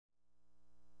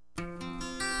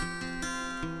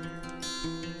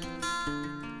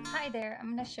there,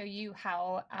 I'm going to show you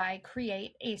how I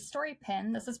create a story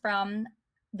pin. This is from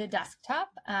the desktop,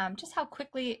 just how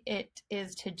quickly it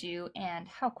is to do and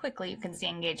how quickly you can see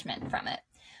engagement from it.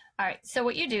 All right, so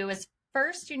what you do is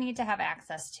first you need to have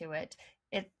access to it.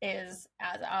 It is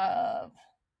as of,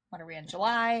 what are we in,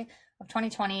 July of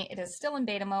 2020. It is still in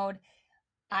beta mode.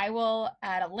 I will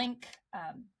add a link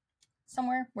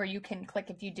somewhere where you can click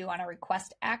if you do want to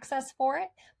request access for it.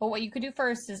 But what you could do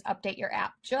first is update your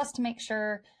app just to make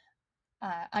sure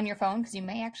on your phone, because you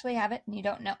may actually have it and you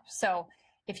don't know. So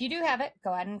if you do have it,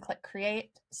 go ahead and click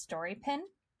Create Story Pin.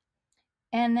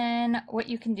 And then what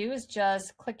you can do is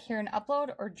just click here and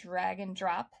upload or drag and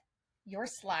drop your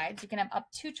slides. You can have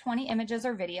up to 20 images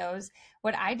or videos.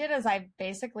 What I did is I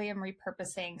basically am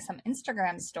repurposing some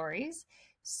Instagram stories.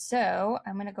 So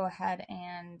I'm going to go ahead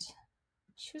and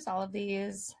choose all of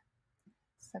these.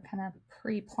 So kind of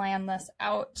pre-plan this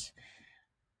out.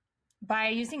 By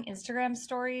using Instagram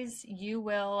stories, you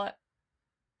will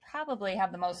probably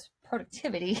have the most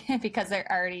productivity because they're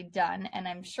already done. And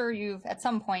I'm sure you've at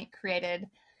some point created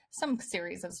some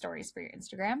series of stories for your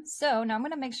Instagram. So now I'm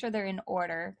going to make sure they're in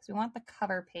order because we want the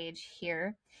cover page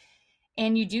here.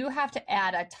 And you do have to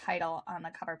add a title on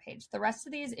the cover page. The rest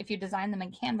of these, if you design them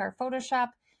in Canva or Photoshop,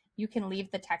 you can leave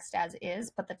the text as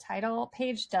is, but the title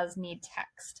page does need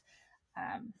text.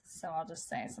 So I'll just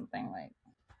say something like,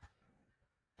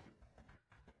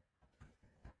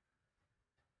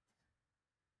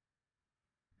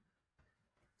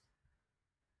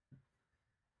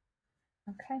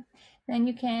 okay, then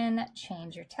you can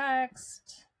change your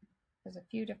text. There's a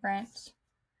few different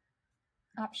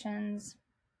options.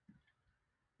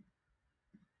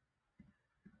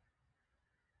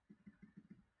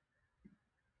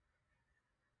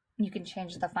 You can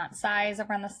change the font size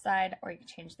over on the side, or you can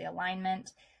change the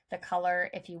alignment, the color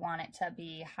if you want it to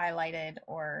be highlighted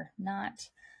or not.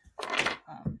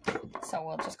 So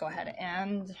we'll just go ahead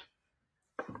and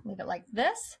leave it like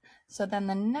this. So then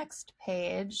the next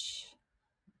page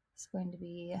is going to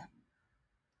be,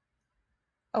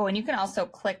 oh, and you can also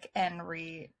click and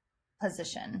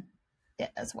reposition it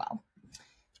as well.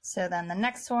 So then the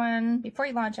next one, before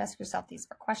you launch, ask yourself these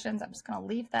 4 questions. I'm just going to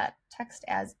leave that text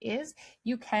as is.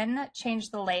 You can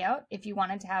change the layout if you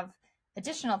wanted to have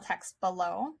additional text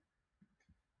below,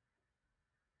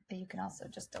 but you can also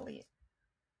just delete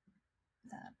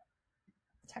that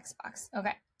text box.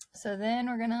 Okay, so then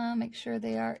we're going to make sure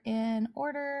they are in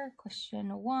order.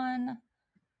 Question 1,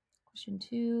 question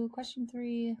 2, question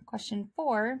 3, question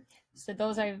 4. So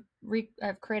those I've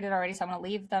created already, so I'm going to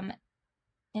leave them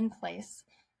in place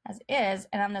as is.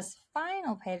 And on this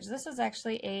final page, this is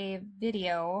actually a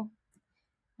video.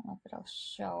 I don't know if it'll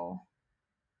show.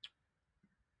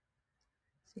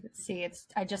 So you can see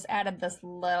I just added this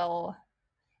little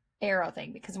arrow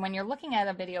thing, because when you're looking at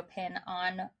a video pin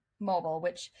on mobile,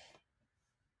 which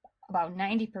about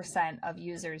 90% of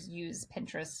users use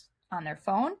Pinterest on their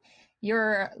phone,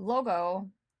 your logo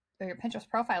or your Pinterest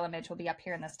profile image will be up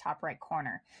here in this top right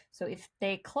corner. So if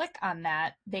they click on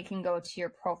that, they can go to your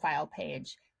profile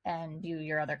page and view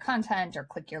your other content or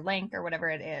click your link or whatever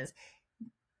it is.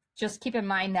 Just keep in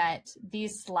mind that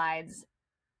these slides,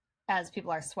 as people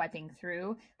are swiping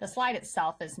through, the slide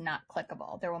itself is not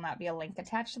clickable. There will not be a link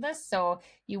attached to this. So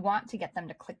you want to get them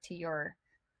to click to your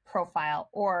profile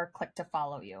or click to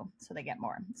follow you so they get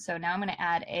more. So now I'm going to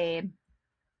add a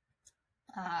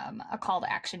call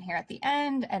to action here at the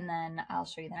end, and then I'll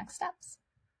show you the next steps.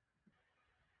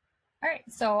 All right,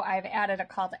 so I've added a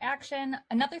call to action.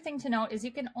 Another thing to note is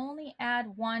you can only add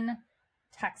one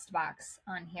text box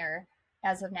on here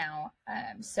as of now.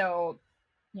 So,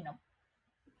 you know,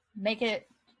 make it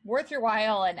worth your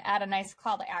while and add a nice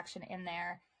call to action in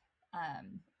there.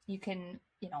 You can,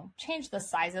 you know, change the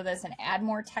size of this and add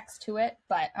more text to it,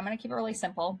 but I'm going to keep it really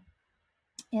simple.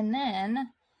 And then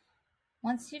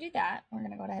once you do that, we're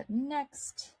going to go to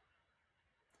next.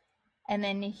 And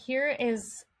then here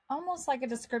is almost like a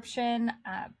description.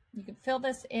 You can fill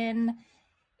this in.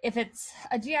 If it's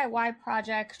a DIY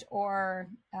project or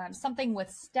something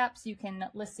with steps, you can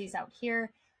list these out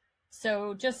here.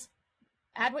 So just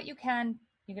add what you can.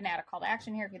 You can add a call to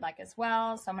action here if you'd like as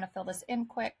well. So I'm going to fill this in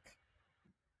quick.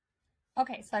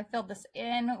 Okay, so I filled this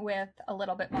in with a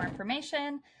little bit more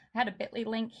information. I had a bit.ly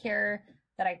link here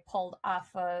that I pulled off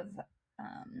of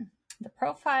the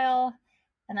profile.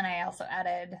 And then I also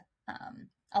added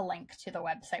a link to the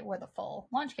website where the full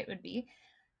launch kit would be.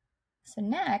 So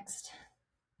next,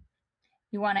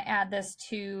 you want to add this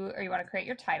to, or you want to create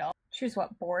your title. Choose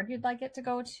what board you'd like it to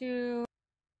go to.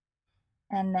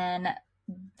 And then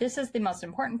this is the most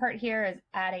important part here, is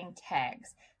adding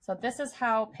tags. So this is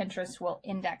how Pinterest will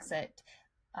index it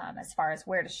as far as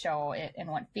where to show it in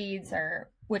what feeds or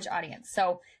which audience.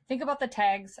 So think about the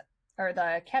tags or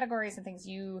the categories and things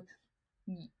you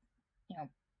know,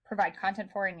 provide content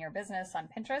for in your business on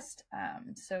Pinterest.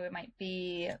 So it might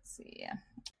be, let's see.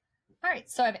 All right,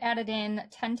 so I've added in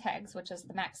 10 tags, which is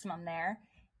the maximum there.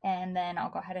 And then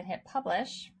I'll go ahead and hit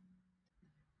publish.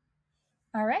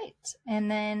 All right, and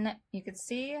then you can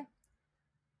see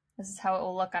this is how it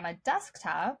will look on a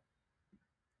desktop.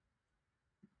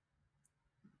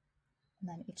 And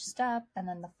then each step, and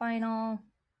then the final.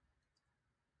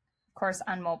 Of course,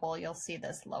 on mobile, you'll see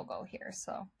this logo here,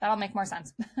 so that'll make more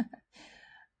sense.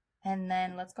 And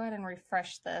then let's go ahead and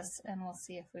refresh this, and we'll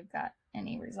see if we've got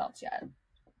any results yet.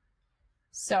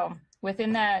 So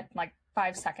within that, like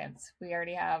 5 seconds, we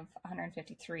already have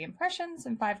 153 impressions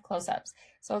and 5 close-ups.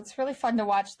 So it's really fun to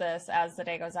watch this as the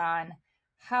day goes on,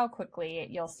 how quickly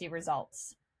you'll see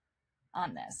results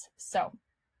on this. So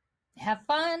have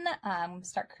fun,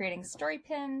 start creating story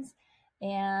pins,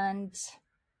 and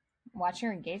watch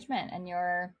your engagement and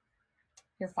your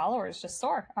followers just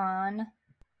soar on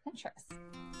Pinterest.